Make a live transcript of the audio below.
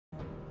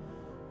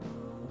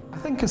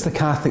think as the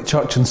Catholic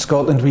Church in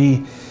Scotland,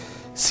 we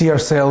see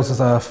ourselves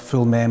as a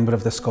full member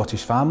of the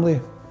Scottish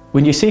family.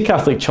 When you say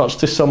Catholic Church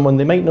to someone,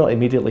 they might not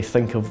immediately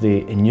think of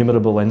the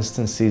innumerable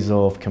instances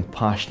of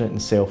compassionate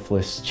and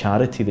selfless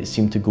charity that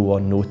seem to go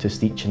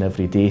unnoticed each and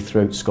every day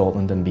throughout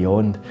Scotland and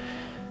beyond.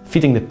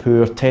 Feeding the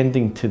poor,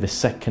 tending to the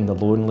sick and the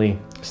lonely,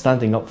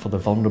 standing up for the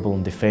vulnerable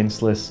and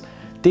defenceless.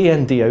 Day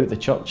in, day out, the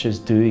Church is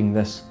doing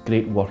this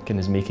great work and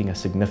is making a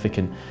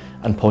significant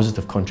and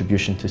positive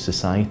contribution to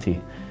society.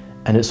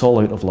 And it's all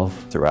out of love.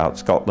 Throughout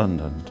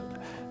Scotland and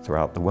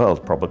throughout the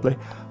world probably,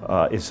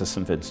 is the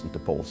St Vincent de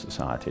Paul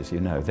Society. As you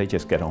know, they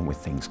just get on with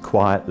things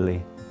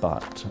quietly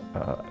but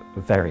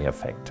very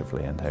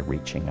effectively, and they're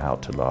reaching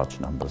out to large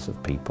numbers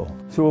of people.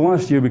 So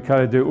last year we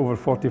carried out over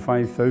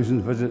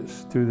 45,000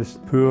 visits to the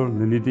poor,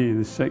 the needy,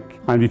 the sick,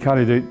 and we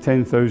carried out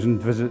 10,000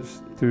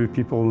 visits to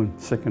people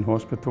sick in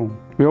hospital.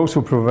 We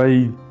also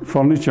provide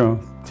furniture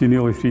to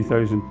nearly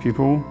 3,000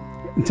 people.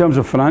 In terms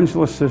of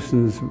financial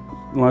assistance,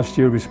 last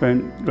year we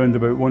spent around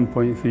about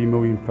 £1.3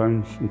 million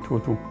in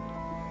total.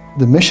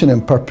 The mission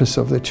and purpose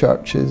of the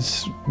church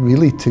is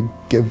really to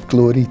give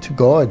glory to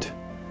God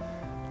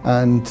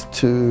and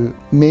to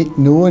make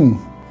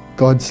known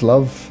God's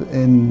love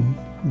in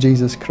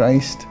Jesus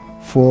Christ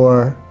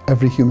for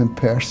every human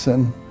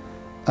person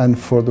and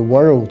for the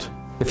world.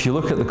 If you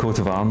look at the coat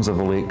of arms of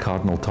the late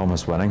Cardinal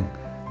Thomas Winning,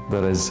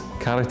 there is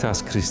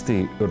Caritas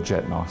Christi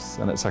urget nos,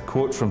 and it's a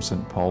quote from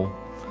St Paul,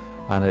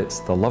 and it's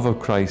the love of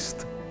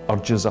Christ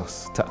urges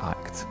us to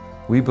act.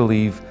 We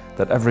believe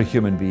that every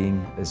human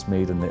being is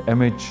made in the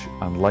image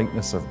and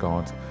likeness of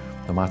God,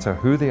 no matter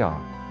who they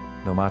are,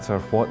 no matter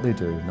what they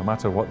do, no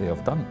matter what they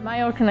have done.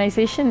 My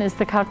organisation is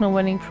the Cardinal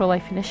Winning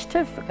Pro-Life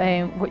Initiative,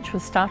 which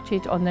was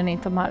started on the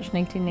 9th of March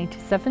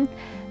 1997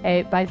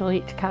 by the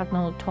late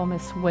Cardinal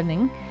Thomas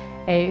Winning,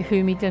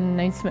 who made an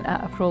announcement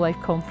at a pro-life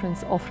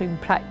conference offering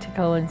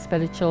practical and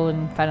spiritual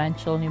and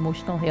financial and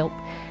emotional help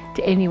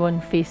to anyone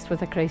faced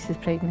with a crisis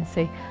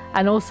pregnancy,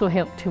 and also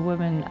help to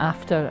women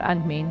after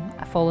and men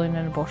following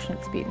an abortion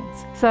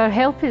experience. So our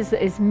help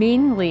is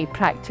mainly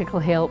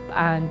practical help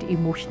and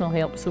emotional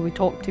help. So we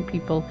talk to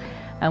people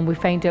and we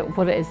find out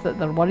what it is that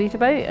they're worried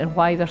about and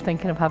why they're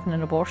thinking of having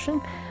an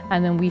abortion,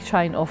 and then we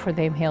try and offer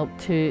them help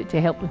to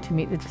help them to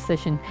make the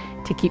decision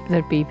to keep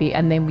their baby,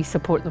 and then we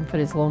support them for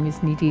as long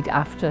as needed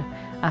after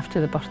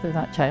the birth of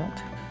that child.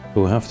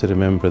 But we have to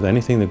remember that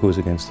anything that goes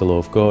against the law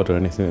of God, or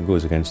anything that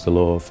goes against the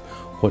law of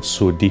what's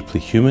so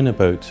deeply human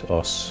about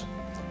us,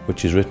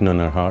 which is written on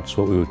our hearts,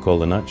 what we would call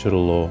the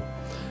natural law,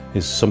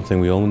 is something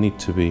we all need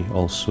to be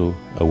also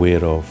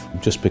aware of.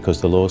 Just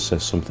because the law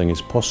says something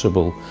is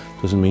possible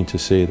doesn't mean to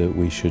say that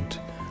we should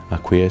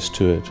acquiesce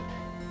to it.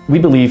 We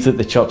believe that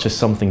the Church is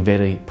something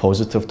very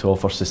positive to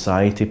offer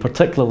society,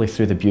 particularly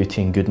through the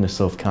beauty and goodness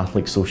of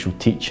Catholic social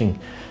teaching.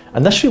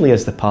 And this really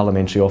is the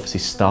Parliamentary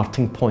Office's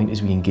starting point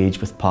as we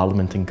engage with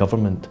Parliament and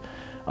government,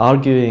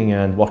 arguing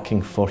and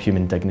working for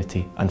human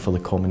dignity and for the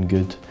common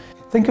good.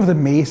 Think of the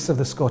mace of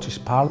the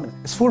Scottish Parliament.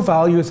 It's 4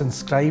 values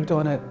inscribed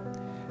on it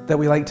that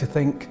we like to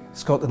think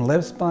Scotland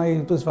lives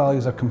by. Those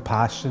values are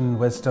compassion,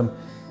 wisdom,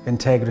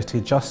 integrity,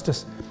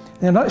 justice.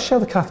 In a nutshell,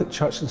 the Catholic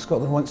Church in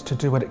Scotland wants to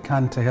do what it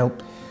can to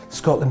help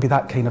Scotland be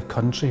that kind of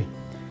country,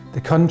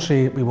 the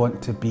country we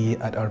want to be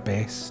at our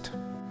best.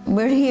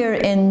 We're here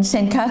in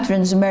St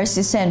Catherine's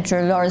Mercy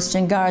Centre,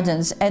 Lauriston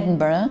Gardens,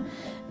 Edinburgh.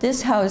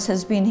 This house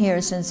has been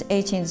here since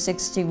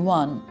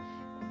 1861.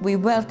 We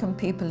welcome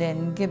people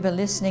in, give a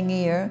listening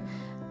ear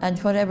and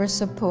whatever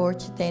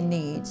support they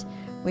need.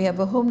 We have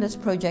a homeless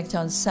project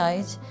on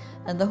site,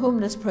 and the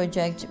homeless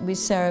project we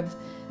serve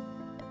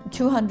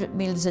 200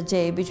 meals a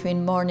day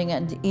between morning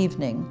and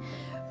evening.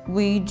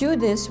 We do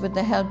this with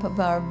the help of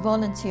our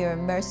volunteer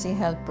mercy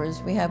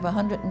helpers. We have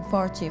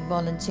 140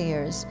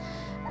 volunteers,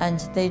 and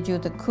they do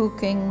the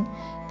cooking,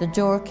 the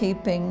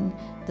doorkeeping,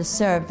 the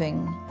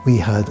serving. We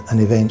had an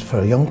event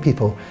for young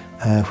people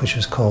which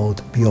was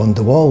called Beyond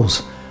the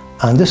Walls,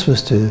 and this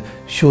was to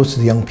show to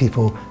the young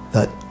people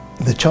that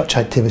the church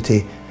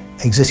activity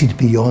existed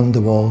beyond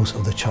the walls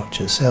of the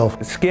church itself.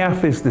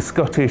 SCIAF is the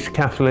Scottish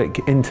Catholic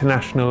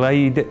International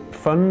Aid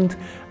Fund,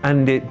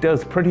 and it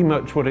does pretty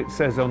much what it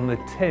says on the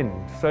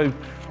tin. So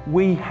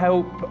we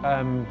help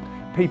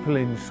people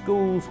in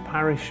schools,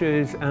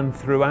 parishes and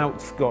throughout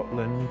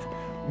Scotland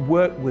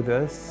work with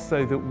us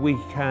so that we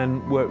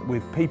can work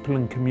with people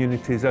and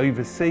communities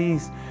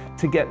overseas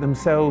to get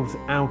themselves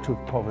out of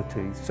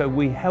poverty. So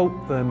we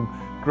help them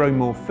grow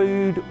more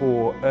food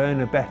or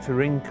earn a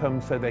better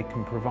income so they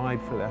can provide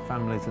for their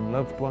families and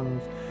loved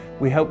ones.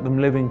 We help them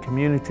live in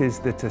communities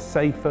that are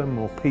safer,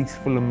 more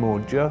peaceful and more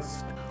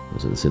just. I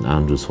was at St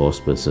Andrew's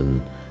Hospice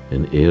in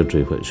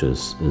Airdrie, which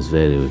is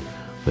very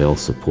well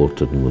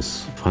supported and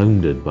was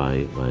founded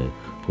by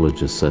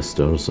religious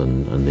sisters,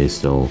 and they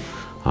still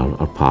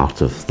are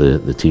part of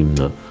the team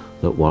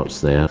that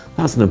works there.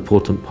 That's an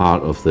important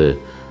part of the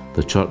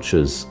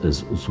church's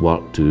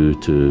work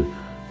to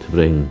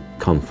bring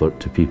comfort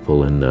to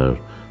people in their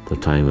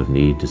time of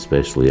need,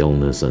 especially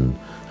illness, and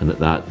at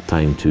that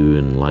time too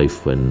in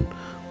life when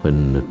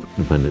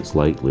it's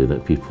likely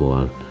that people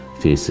are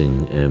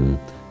facing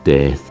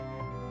death.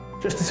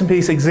 Justice and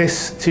Peace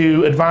exists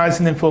to advise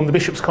and inform the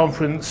Bishops'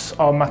 Conference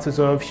on matters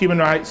of human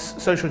rights,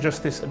 social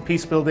justice and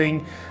peace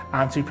building,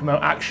 and to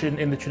promote action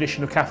in the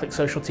tradition of Catholic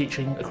social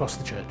teaching across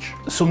the Church.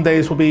 Some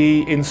days will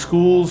be in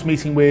schools,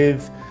 meeting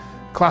with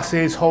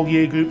classes, whole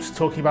year groups,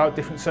 talking about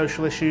different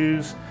social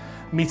issues,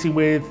 meeting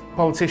with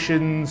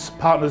politicians,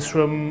 partners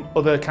from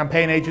other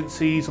campaign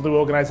agencies, other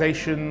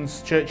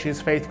organisations, churches,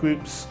 faith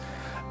groups.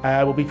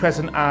 We'll be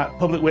present at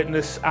public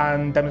witness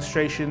and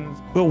demonstrations.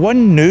 Well,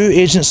 one new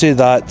agency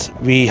that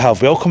we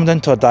have welcomed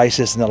into our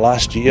diocese in the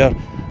last year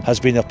has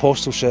been the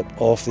Apostleship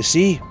of the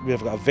Sea.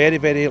 We've got a very,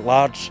 very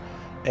large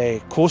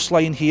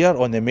coastline here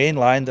on the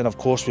mainland, and of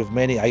course we have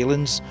many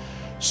islands.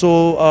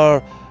 So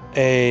our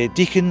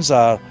deacons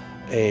are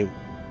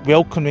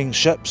welcoming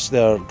ships,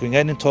 they're going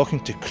in and talking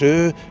to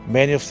crew,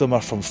 many of them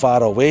are from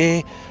far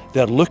away,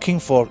 they're looking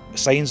for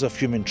signs of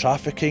human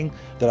trafficking,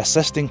 they're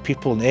assisting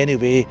people in any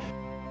way.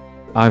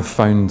 I've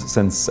found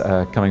since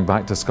coming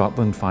back to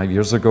Scotland 5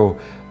 years ago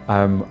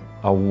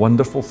a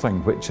wonderful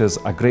thing, which is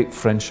a great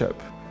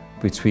friendship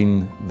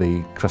between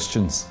the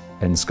Christians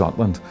in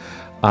Scotland,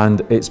 and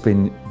it's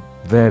been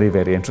very,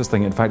 very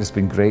interesting. In fact, it's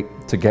been great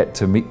to get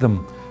to meet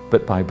them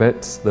bit by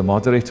bit, the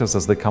moderators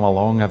as they come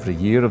along every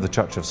year of the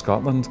Church of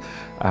Scotland,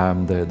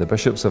 the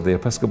bishops of the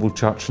Episcopal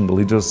Church and the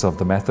leaders of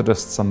the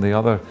Methodists and the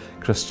other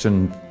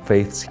Christian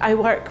faiths. I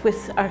work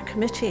with our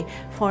committee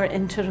for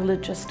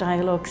interreligious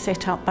dialogue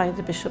set up by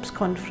the Bishops'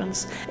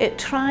 Conference. It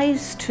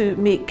tries to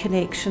make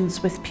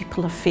connections with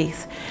people of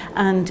faith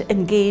and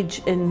engage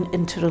in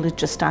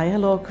interreligious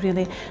dialogue,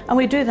 really. And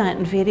we do that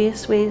in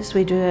various ways.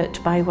 We do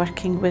it by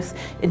working with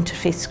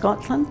Interfaith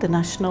Scotland, the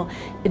national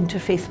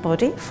interfaith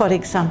body, for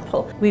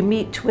example. We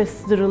meet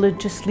with the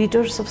religious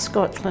leaders of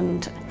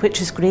Scotland,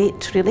 which is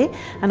great, really,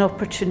 an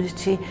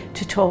opportunity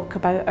to talk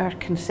about our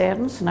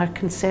concerns and our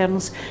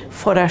concerns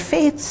for our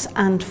faiths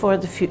and for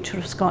the future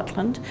of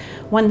Scotland.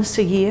 Once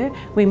a year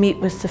we meet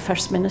with the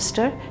First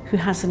Minister, who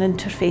has an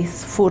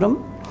interfaith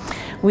forum.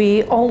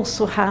 We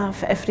also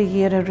have every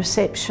year a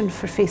reception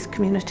for faith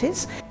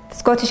communities. The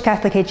Scottish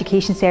Catholic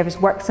Education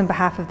Service works on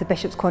behalf of the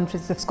Bishops'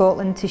 Conference of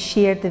Scotland to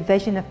share the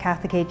vision of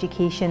Catholic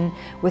education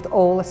with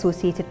all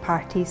associated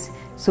parties.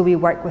 So we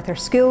work with our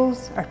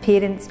schools, our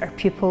parents, our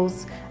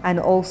pupils, and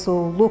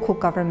also local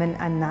government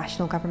and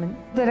national government.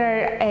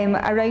 There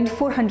are around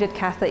 400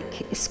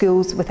 Catholic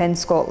schools within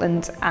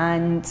Scotland,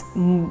 and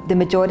the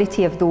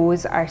majority of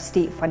those are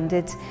state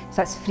funded, so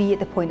that's free at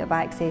the point of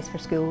access for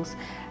schools.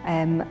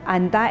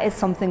 And that is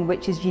something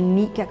which is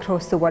unique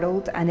across the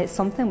world, and it's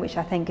something which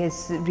I think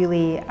is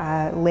really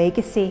a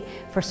legacy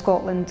for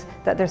Scotland,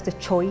 that there's the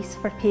choice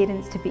for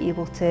parents to be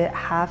able to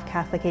have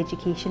Catholic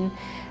education,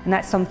 and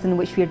that's something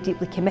which we are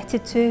deeply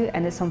committed to,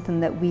 and it's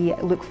something that we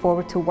look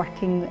forward to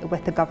working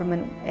with the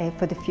government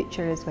for the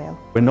future as well.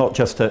 We're not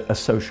just a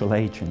social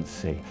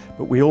agency,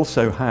 but we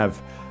also have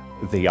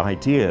the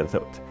idea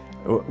that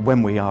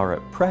when we are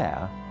at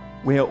prayer,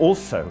 we are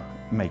also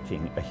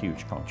making a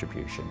huge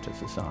contribution to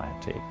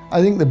society.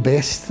 I think the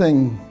best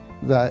thing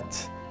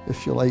that,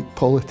 if you like,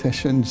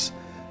 politicians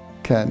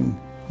can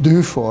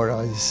do for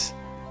us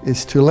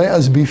is to let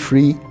us be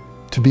free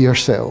to be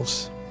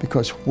ourselves,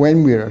 because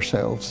when we're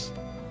ourselves,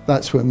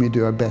 that's when we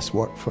do our best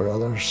work for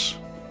others.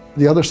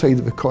 The other side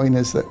of the coin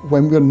is that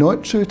when we're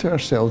not true to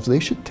ourselves, they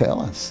should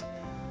tell us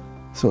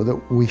so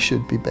that we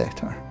should be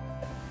better.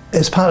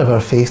 It's part of our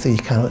faith that you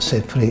cannot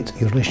separate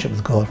your relationship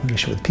with God from your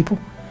relationship with people,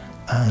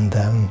 and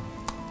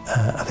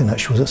I think that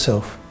shows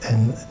itself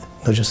in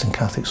not just in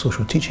Catholic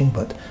social teaching,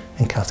 but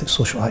in Catholic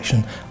social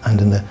action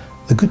and in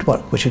the good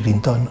work which has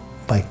been done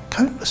by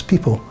countless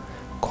people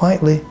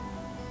quietly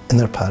in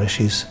their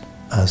parishes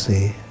as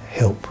they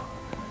help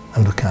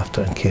and look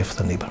after and care for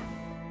their neighbour.